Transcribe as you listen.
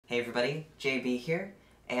Hey everybody, JB here,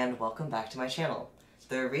 and welcome back to my channel.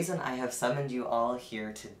 The reason I have summoned you all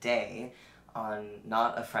here today, on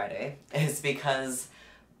not a Friday, is because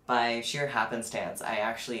by sheer happenstance I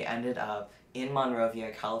actually ended up in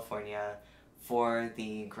Monrovia, California for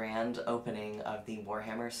the grand opening of the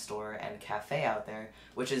Warhammer store and cafe out there,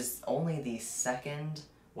 which is only the second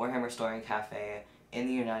Warhammer store and cafe in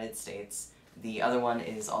the United States. The other one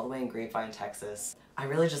is all the way in Grapevine, Texas. I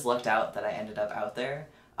really just lucked out that I ended up out there.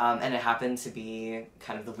 And it happened to be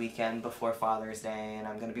kind of the weekend before Father's Day, and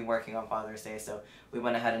I'm going to be working on Father's Day, so we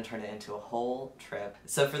went ahead and turned it into a whole trip.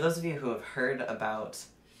 So for those of you who have heard about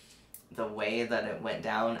the way that it went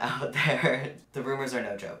down out there, the rumors are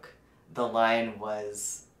no joke. The line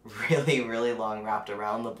was really, really long, wrapped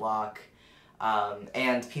around the block,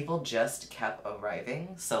 and people just kept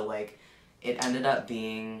arriving, so like, it ended up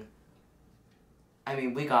being, I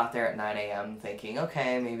mean, we got there at 9 a.m. thinking,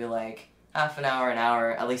 okay, maybe like half an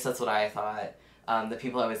hour, at least that's what I thought. The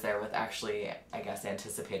people I was there with actually, I guess,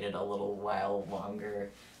 anticipated a little while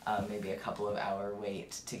longer, maybe a couple of hour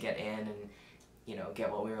wait to get in and, you know, get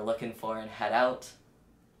what we were looking for and head out.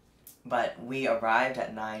 But we arrived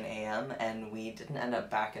at 9 a.m. and we didn't end up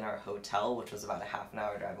back in our hotel, which was about a half an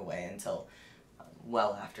hour drive away, until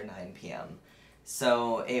well after 9 p.m.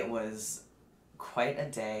 So it was quite a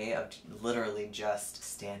day of literally just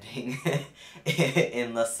standing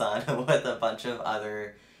in the sun with a bunch of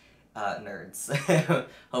other nerds,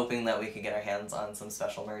 hoping that we could get our hands on some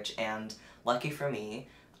special merch, and lucky for me,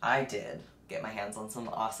 I did get my hands on some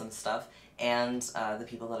awesome stuff, and the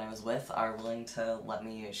people that I was with are willing to let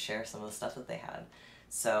me share some of the stuff that they had.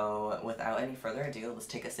 So without any further ado, let's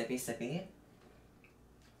take a sippy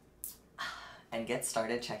and get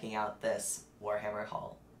started checking out this Warhammer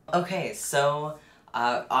haul. Okay, so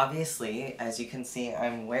obviously, as you can see,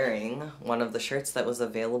 I'm wearing one of the shirts that was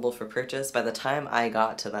available for purchase. By the time I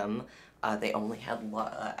got to them, they only had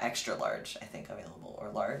extra large, I think, available, or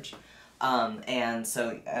large. And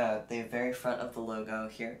so the very front of the logo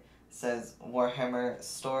here says Warhammer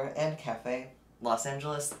Store and Cafe, Los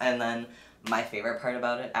Angeles, and then my favorite part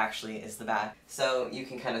about it actually is the back. So you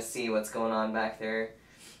can kind of see what's going on back there.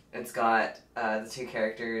 It's got the two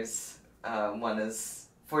characters, one is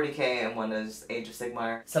 40K and one is Age of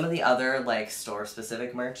Sigmar. Some of the other like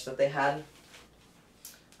store-specific merch that they had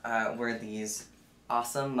were these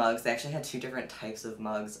awesome mugs. They actually had two different types of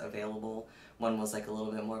mugs available. One was like a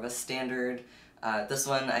little bit more of a standard. This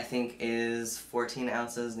one I think is 14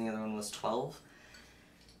 ounces and the other one was 12.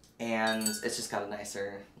 And it's just got a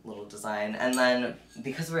nicer little design. And then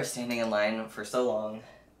because we were standing in line for so long,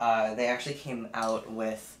 they actually came out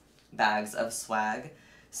with bags of swag.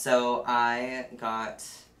 So I got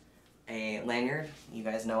a lanyard. You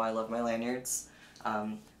guys know I love my lanyards.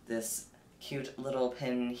 This cute little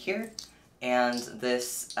pin here, and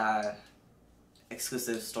this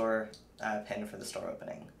exclusive store pin for the store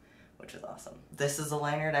opening, which is awesome. This is a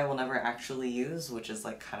lanyard I will never actually use, which is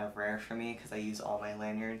like kind of rare for me because I use all my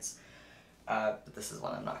lanyards. But this is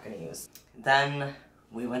one I'm not going to use. Then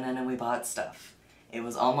we went in and we bought stuff. It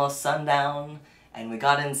was almost sundown, and we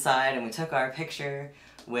got inside and we took our picture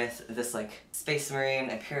with this like Space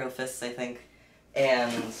Marine, Imperial Fists, I think,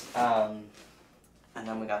 and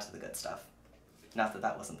then we got to the good stuff. Not that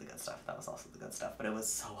that wasn't the good stuff, that was also the good stuff, but it was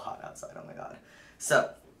so hot outside, oh my god.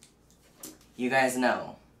 So, you guys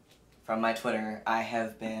know from my Twitter, I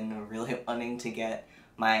have been really wanting to get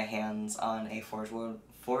my hands on a Forge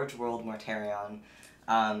World Mortarion,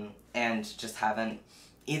 and just haven't.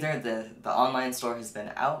 Either the online store has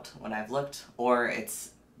been out when I've looked, or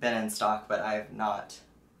it's been in stock, but I've not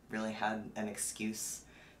really had an excuse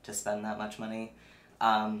to spend that much money.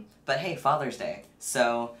 But hey, Father's Day.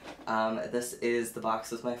 So this is the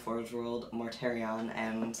box with my Forge World Mortarion,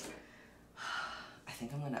 and I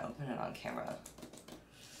think I'm going to open it on camera.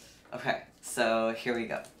 Okay, so here we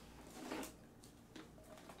go.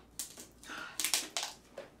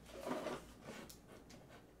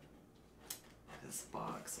 This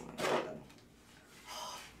box, oh my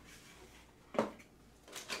god.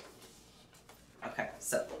 Okay,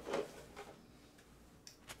 so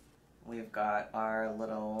we've got our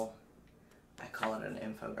little, I call it an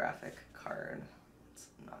infographic card. It's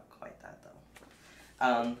not quite that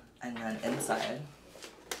though. And then inside,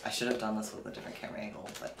 I should have done this with a different camera angle,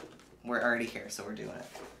 but we're already here, so we're doing it.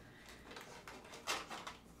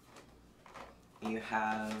 You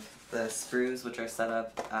have the sprues, which are set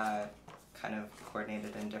up kind of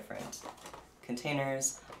coordinated in different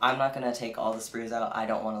containers. I'm not going to take all the sprues out. I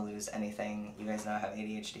don't want to lose anything. You guys know I have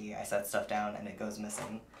ADHD. I set stuff down and it goes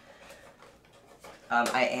missing.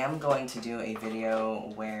 I am going to do a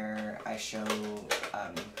video where I show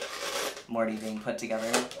Morty being put together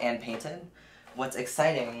and painted. What's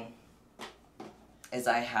exciting is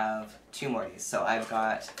I have 2 Mortys. So I've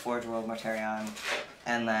got Forge World Mortarion,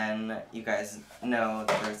 and then you guys know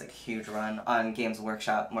that there's a huge run on Games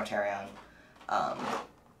Workshop Mortarion,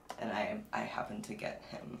 and I happened to get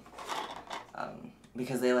him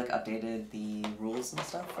because they like updated the rules and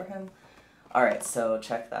stuff for him. Alright, so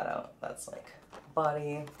check that out. That's like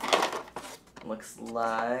body. Looks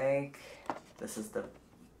like this is the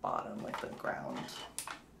bottom, like the ground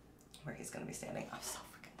where he's gonna be standing. I'm so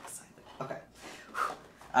freaking excited. Okay.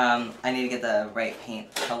 I need to get the right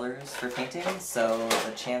paint colors for painting, so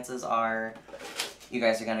the chances are you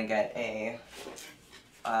guys are gonna get a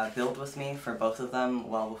build with me for both of them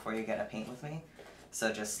well before you get a paint with me.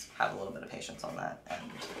 So just have a little bit of patience on that.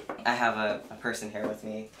 And I have a person here with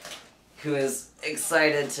me who is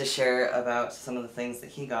excited to share about some of the things that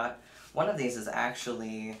he got. One of these is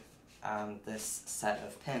actually this set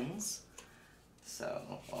of pins. So,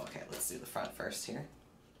 well, okay, let's do the front first here.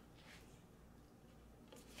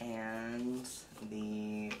 And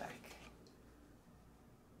the back.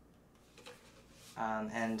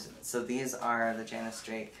 And so these are the Janice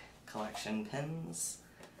Drake collection pins.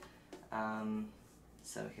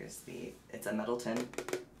 So here's it's a metal tin,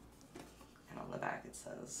 and on the back it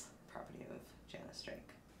says property of Janice Drake.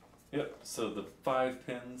 Yep, so the 5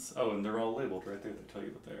 pins, oh, and they're all labeled right there, they tell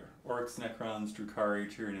you what they are. Orcs, Necrons,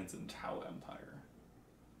 Drukhari, Tyranids, and Tau Empire.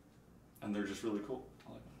 And they're just really cool.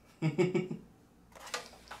 I like them.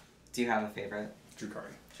 Do you have a favorite?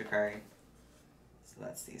 Drukhari. Drukhari. So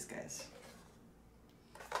that's these guys.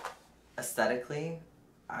 Aesthetically,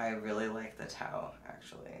 I really like the Tau,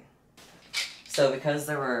 actually. So because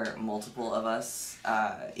there were multiple of us,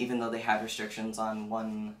 even though they had restrictions on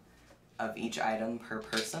one of each item per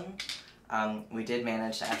person, we did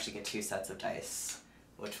manage to actually get 2 sets of dice,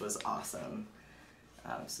 which was awesome.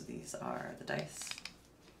 So these are the dice.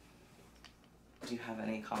 Do you have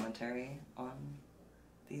any commentary on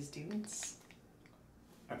these dudes?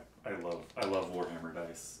 I love Warhammer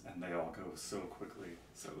dice, and they all go so quickly,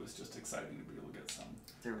 so it was just exciting to be able to get some.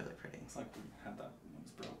 They're really pretty. It's like we had that one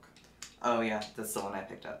was broke. Oh yeah, that's the one I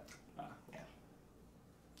picked up. Ah. Yeah.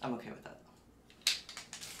 I'm okay with that.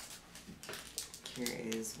 Here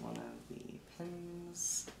is one of the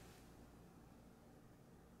pins.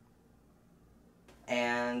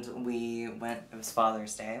 And we went, it was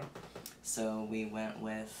Father's Day, so we went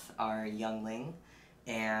with our youngling,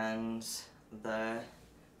 and the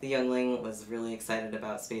youngling was really excited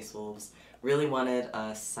about Space Wolves, really wanted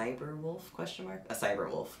a Cyber Wolf, question mark? A Cyber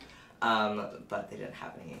Wolf, but they didn't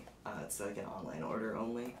have any, it's like an online order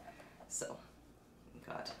only, so we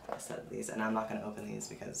got a set of these, and I'm not going to open these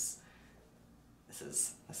because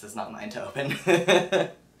this is not mine to open.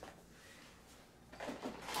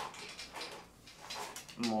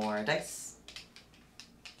 More dice.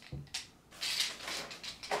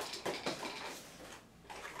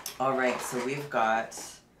 Alright, so we've got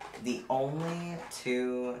the only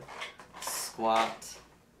 2 squat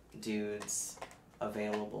dudes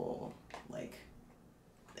available, like,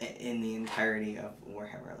 in the entirety of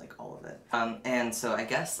Warhammer, like, all of it. And so I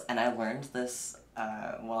guess, and I learned this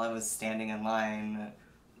while I was standing in line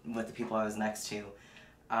with the people I was next to,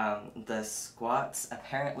 the squats,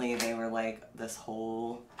 apparently they were like this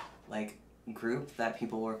whole like group that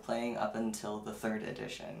people were playing up until the 3rd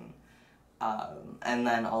edition. And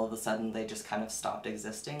then all of a sudden they just kind of stopped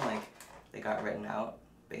existing, like they got written out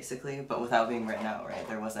basically, but without being written out, right?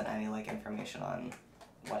 There wasn't any like information on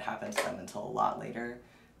what happened to them until a lot later.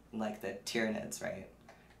 Like the Tyranids, right?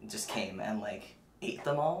 Just came and like ate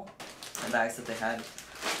them all. The bags that they had.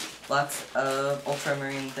 Lots of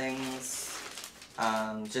ultramarine things.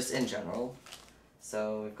 Just in general.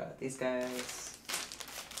 So we've got these guys,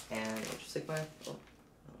 and Age of Sigmar. Oh,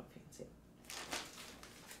 I don't know if you can see.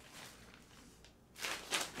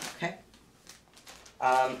 Okay.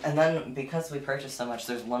 And then because we purchased so much,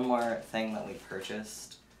 there's one more thing that we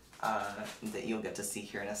purchased that you'll get to see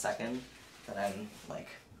here in a second that I'm like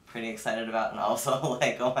pretty excited about, and also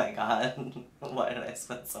like, oh my god, why did I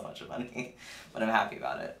spend so much money? But I'm happy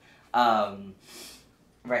about it.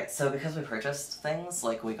 Right, so because we purchased things,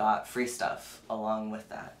 like we got free stuff along with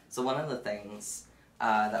that. So one of the things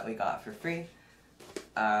that we got for free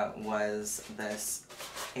was this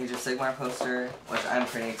Age of Sigmar poster, which I'm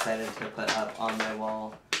pretty excited to put up on my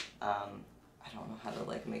wall. I don't know how to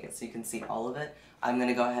like make it so you can see all of it. I'm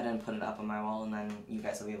gonna go ahead and put it up on my wall, and then you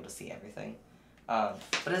guys will be able to see everything. But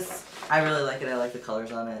I really like it. I like the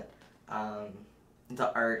colors on it.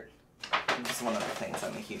 The art, just one of the things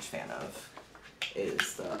I'm a huge fan of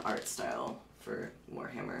is the art style for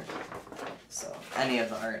Warhammer. So any of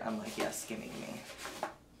the art, I'm like, yes, give me.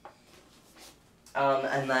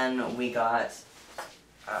 And then we got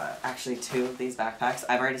actually 2 of these backpacks.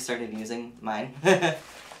 I've already started using mine.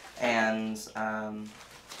 And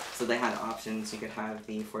so they had options. You could have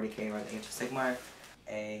the 40K or the Age of Sigmar,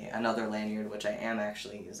 another lanyard, which I am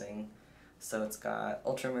actually using. So it's got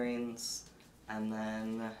Ultramarines, and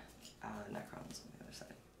then Necrons on the other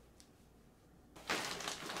side.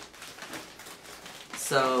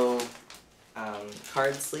 So,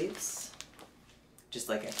 card sleeves. Just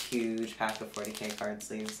like a huge pack of 40K card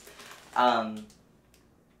sleeves.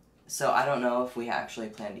 So I don't know if we actually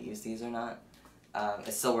plan to use these or not.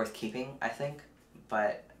 It's still worth keeping, I think,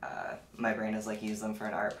 but my brain is like, use them for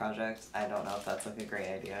an art project. I don't know if that's like a great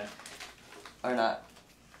idea or not.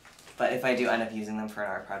 But if I do end up using them for an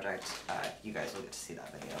art project, you guys will get to see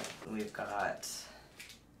that video. We've got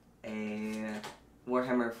a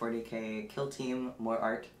Warhammer 40K kill team, more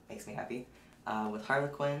art, makes me happy, with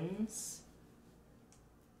Harlequins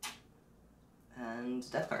and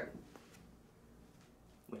Death Guard,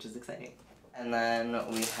 which is exciting. And then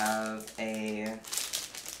we have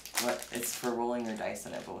it's for rolling your dice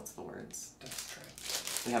in it, but what's the words? Dice tray.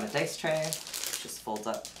 We have a dice tray, which just folds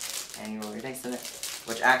up, and you roll your dice in it,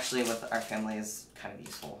 which actually with our family is kind of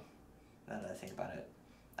useful, now that I think about it.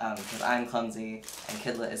 Because I'm clumsy, and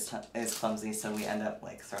Kidlet is clumsy, so we end up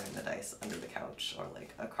like throwing the dice under the couch or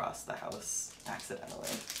like across the house accidentally.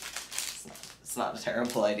 It's not a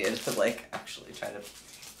terrible idea to like actually try to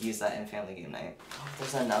use that in family game night. Oh,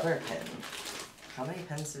 there's another pin. How many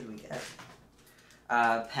pins did we get?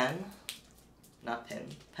 Pen, not pin,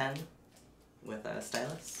 pen with a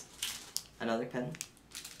stylus. Another pin.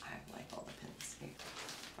 I like all the pins here.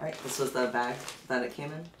 Alright, this was the bag that it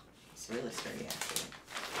came in. It's really sturdy actually.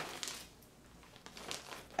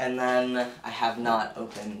 And then I have not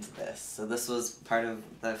opened this. So this was part of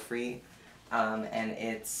the free, and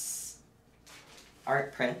it's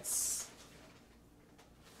art prints.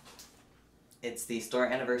 It's the store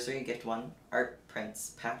anniversary gift 1 art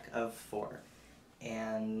prints pack of 4.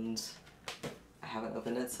 And I haven't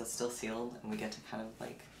opened it, so it's still sealed, and we get to kind of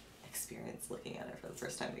like experience looking at it for the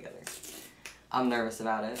first time together. I'm nervous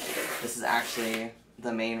about it. This is actually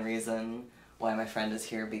the main reason why my friend is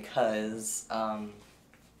here, because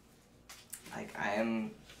like I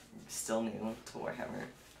am still new to Warhammer,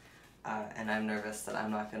 and I'm nervous that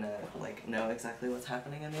I'm not gonna like know exactly what's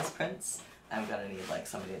happening in these prints. I'm gonna need like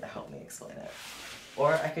somebody to help me explain it.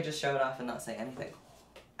 Or I could just show it off and not say anything.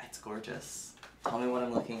 It's gorgeous. Tell me what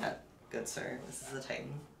I'm looking at, good sir. This is a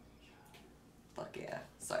Titan. Fuck yeah.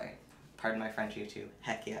 Sorry. Pardon my French, YouTube.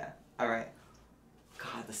 Heck yeah. Alright.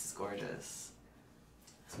 God, this is gorgeous.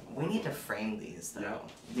 We need to frame these, though. Yeah,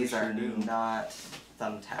 these are do. not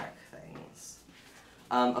thumbtack things.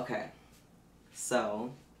 Okay.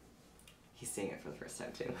 So, he's seeing it for the first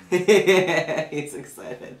time, too. He's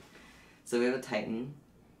excited. So we have a Titan.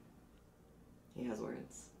 He has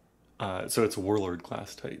words. So it's Warlord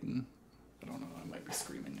class Titan. I don't know, I might be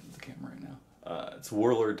screaming into the camera right now. It's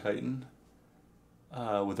Warlord Titan,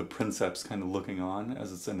 with a Princeps kind of looking on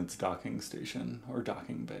as it's in its docking station, or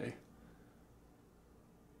docking bay.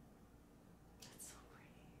 That's so pretty.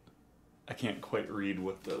 I can't quite read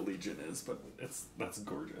what the Legion is, but that's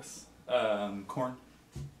gorgeous. Khorne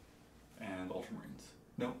and Ultramarines.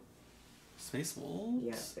 No. Space Wolves?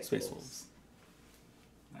 Yeah, Space Wolves.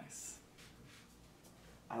 Nice.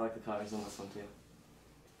 I like the colors on this one, too.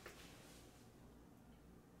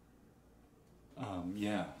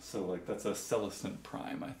 Yeah, so like that's a Celestant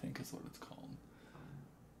Prime, I think is what it's called.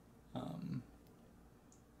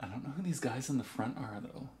 I don't know who these guys in the front are,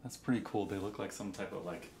 though. That's pretty cool. They look like some type of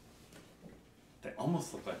like... They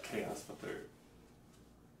almost look like Chaos, but they're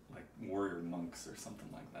like warrior monks or something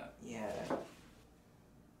like that. Yeah.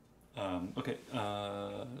 Okay,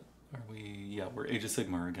 are we... Yeah, we're Age of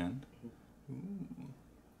Sigmar again. Ooh.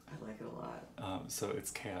 I like it a lot. So it's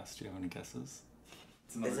Chaos. Do you have any guesses?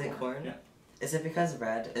 Is it Khorne? Yeah. Is it because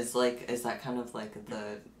red is that kind of like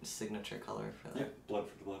the signature color for that? Yeah, blood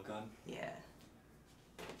for the blood god. Yeah.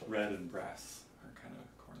 Red and brass are kind of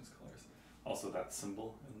Khorne's colors. Also that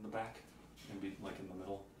symbol in the back, maybe like in the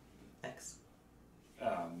middle. X.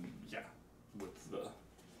 Yeah, with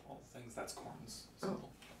all the things, that's Khorne's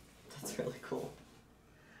symbol. Oh, that's really cool.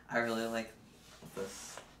 I really like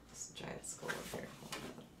this giant skull up here.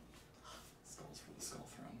 Skulls for the Skull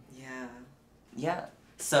Throne. Yeah. Yeah.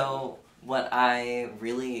 So what I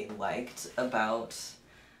really liked about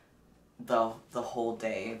the whole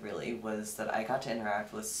day really was that I got to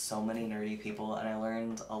interact with so many nerdy people, and I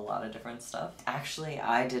learned a lot of different stuff. Actually,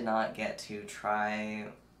 I did not get to try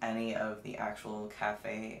any of the actual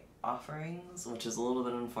cafe offerings, which is a little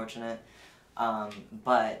bit unfortunate,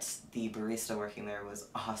 but the barista working there was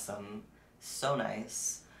awesome. so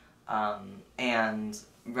nice, and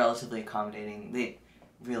relatively accommodating. They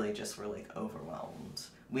really just were like overwhelmed.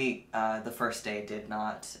 We, the first day did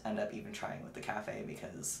not end up even trying with the cafe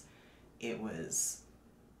because it was,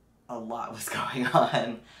 a lot was going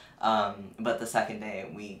on. But the second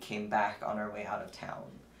day we came back on our way out of town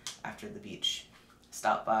after the beach,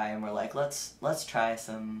 stopped by and we're like, let's try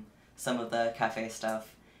some of the cafe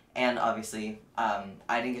stuff. And obviously, I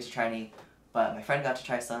didn't get to try any, but my friend got to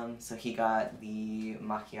try some, so he got the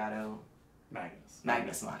macchiato.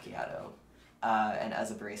 Magnus macchiato. And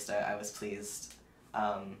as a barista, I was pleased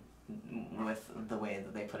with the way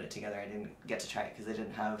that they put it together. I didn't get to try it because they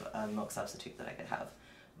didn't have a milk substitute that I could have,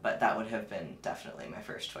 but that would have been definitely my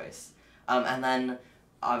first choice. And then,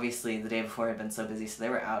 obviously, the day before had been so busy, so they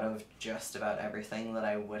were out of just about everything that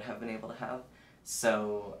I would have been able to have.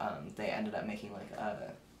 So they ended up making like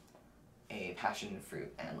a passion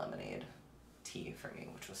fruit and lemonade tea for me,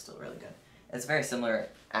 which was still really good. It's very similar,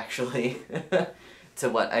 actually, to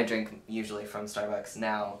what I drink usually from Starbucks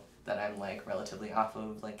now that I'm like relatively off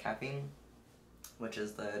of like caffeine, which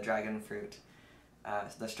is the dragon fruit,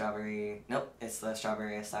 the strawberry, nope, it's the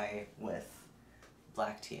strawberry acai with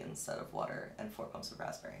black tea instead of water and 4 pumps of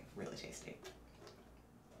raspberry. Really tasty.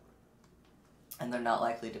 And they're not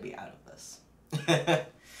likely to be out of this.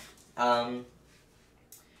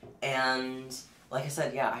 And like I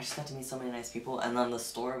said, yeah, I just got to meet so many nice people, and then the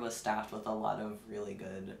store was staffed with a lot of really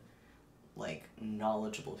good, like,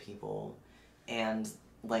 knowledgeable people, and,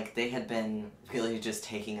 like, they had been really just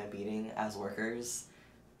taking a beating as workers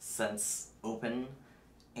since open,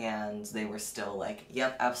 and they were still like,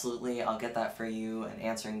 yep, absolutely, I'll get that for you, and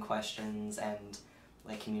answering questions, and,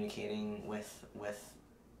 like, communicating with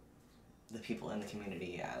the people in the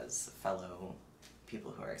community as fellow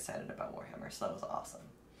people who are excited about Warhammer, so that was awesome.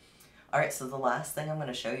 Alright, so the last thing I'm going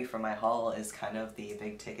to show you from my haul is kind of the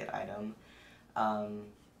big ticket item.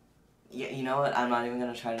 Yeah, you know what, I'm not even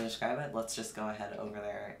going to try to describe it, let's just go ahead over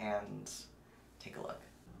there and take a look.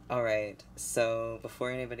 Alright, so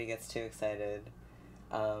before anybody gets too excited,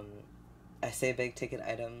 I say big ticket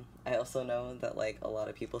item, I also know that like a lot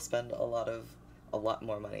of people spend a lot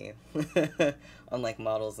more money on like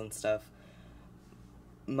models and stuff.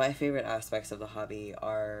 My favorite aspects of the hobby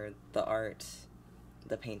are the art,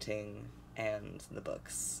 the painting, and the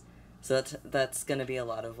books. So that's gonna be a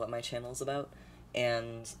lot of what my channel's about.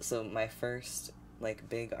 And so my first like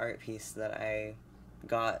big art piece that I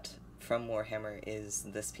got from Warhammer is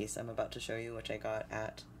this piece I'm about to show you, which I got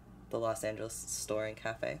at the Los Angeles store and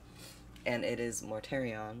cafe. And it is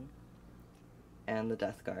Mortarion and the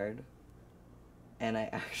Death Guard. And I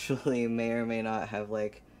actually may or may not have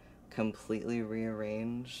like completely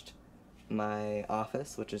rearranged my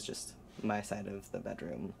office, which is just my side of the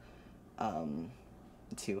bedroom,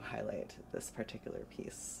 to highlight this particular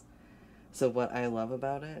piece. So what I love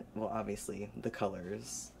about it, well, obviously the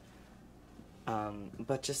colors,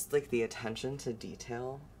 but just like the attention to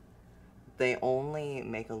detail. They only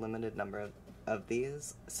make a limited number of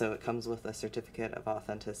these, so it comes with a certificate of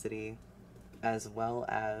authenticity as well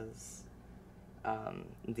as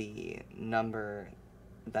the number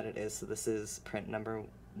that it is. So this is print number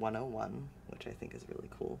 101, which I think is really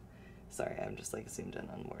cool. Sorry, I'm just like zoomed in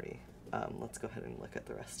on Morty. Let's go ahead and look at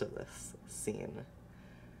the rest of this scene.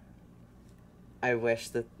 I wish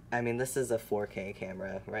that, I mean, this is a 4K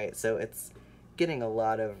camera, right? So it's getting a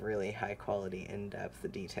lot of really high quality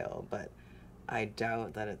in-depth detail, but I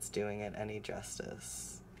doubt that it's doing it any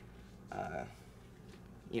justice,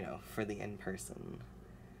 you know, for the in-person.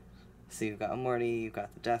 So you've got Morty, you've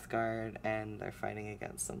got the Death Guard, and they're fighting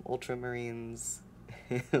against some Ultramarines,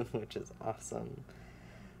 which is awesome.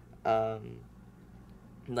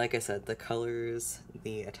 Like I said, the colors,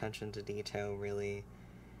 the attention to detail, really.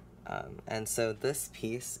 And so this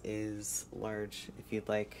piece is large. If you'd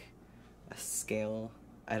like a scale,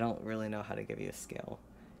 I don't really know how to give you a scale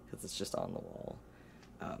because it's just on the wall.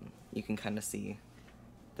 You can kind of see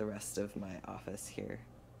the rest of my office here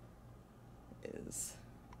is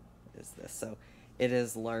this. So it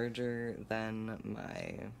is larger than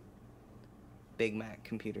my Big Mac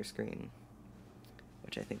computer screen,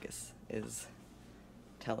 which I think is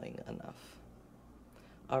telling enough.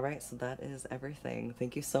 Alright, so that is everything.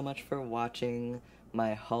 Thank you so much for watching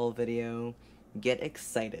my haul video. Get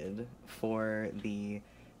excited for the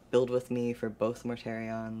build with me for both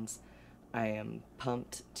Mortarions. I am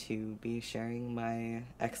pumped to be sharing my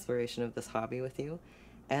exploration of this hobby with you,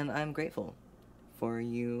 and I'm grateful for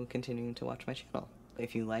you continuing to watch my channel.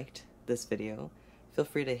 If you liked this video, feel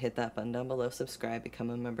free to hit that button down below, subscribe, become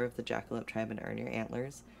a member of the Jackalope Tribe, and earn your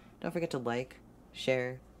antlers. Don't forget to like,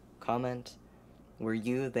 share, comment. Were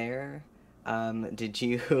you there Did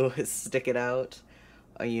you stick it out,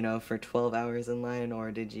 for 12 hours in line,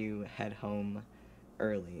 or did you head home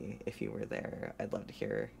early if you were there? I'd love to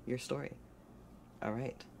hear your story. All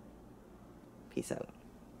right. Peace out.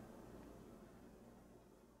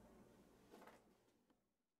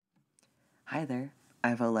 Hi there.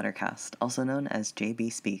 Ivo Lettercast, also known as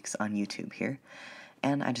JB Speaks on YouTube here.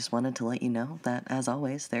 And I just wanted to let you know that, as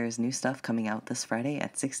always, there is new stuff coming out this Friday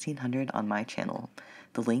at 1600 on my channel.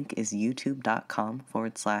 The link is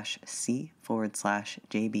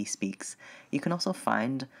youtube.com/c/JB Speaks. You can also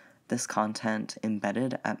find this content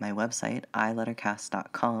embedded at my website,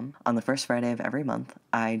 ilettercast.com. On the first Friday of every month,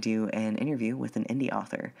 I do an interview with an indie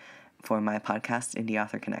author for my podcast, Indie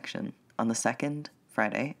Author Connection. On the second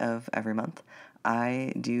Friday of every month,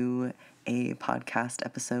 I do a podcast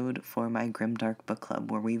episode for my Grimdark Book Club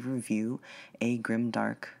where we review a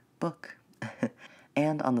grimdark book.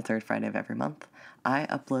 And on the third Friday of every month, I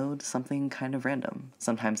upload something kind of random.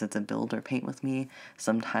 Sometimes it's a build or paint with me,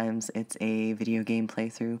 sometimes it's a video game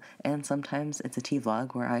playthrough, and sometimes it's a tea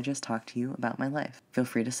vlog where I just talk to you about my life. Feel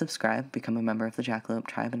free to subscribe, become a member of the Jackalope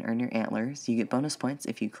Tribe, and earn your antlers. You get bonus points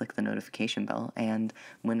if you click the notification bell, and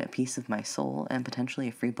win a piece of my soul and potentially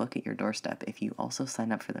a free book at your doorstep if you also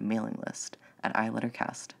sign up for the mailing list at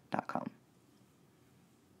ilettercast.com.